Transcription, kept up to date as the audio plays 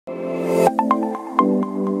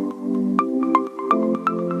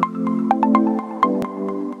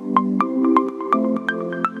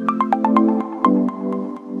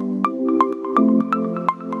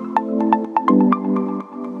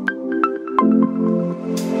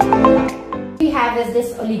have is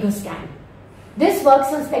this oligoscan. This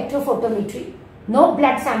works on spectrophotometry. No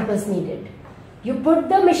blood samples needed. You put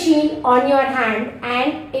the machine on your hand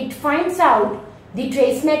and it finds out the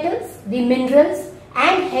trace metals, the minerals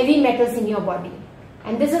and heavy metals in your body.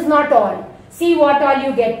 And this is not all. See what all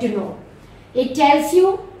you get to know. It tells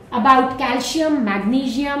you about calcium,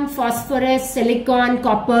 magnesium, phosphorus, silicon,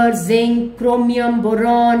 copper, zinc, chromium,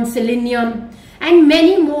 boron, selenium and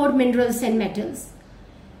many more minerals and metals.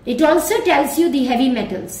 It also tells you the heavy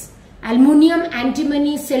metals: aluminium,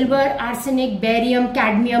 antimony, silver, arsenic, barium,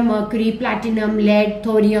 cadmium, mercury, platinum, lead,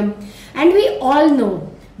 thorium. And we all know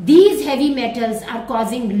these heavy metals are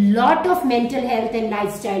causing lot of mental health and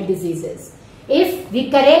lifestyle diseases. If we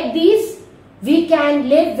correct these, we can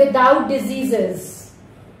live without diseases.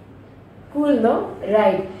 Cool, no?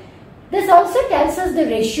 Right. This also tells us the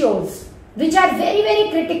ratios, which are very, very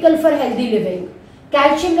critical for healthy living.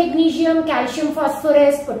 Calcium, magnesium, calcium,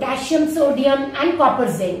 phosphorus, potassium, sodium and copper,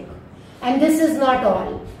 zinc. And this is not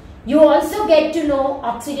all. You also get to know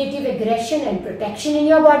oxidative aggression and protection in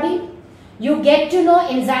your body. You get to know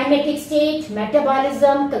enzymatic state,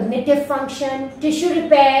 metabolism, cognitive function, tissue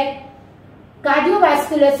repair,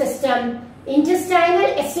 cardiovascular system, intestinal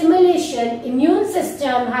assimilation, immune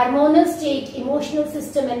system, hormonal state, emotional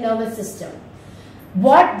system and nervous system.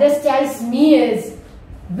 What this tells me is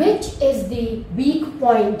which is the weak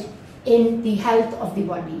point in the health of the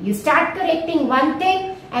body. You start correcting one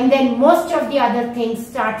thing and then most of the other things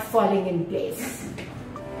start falling in place.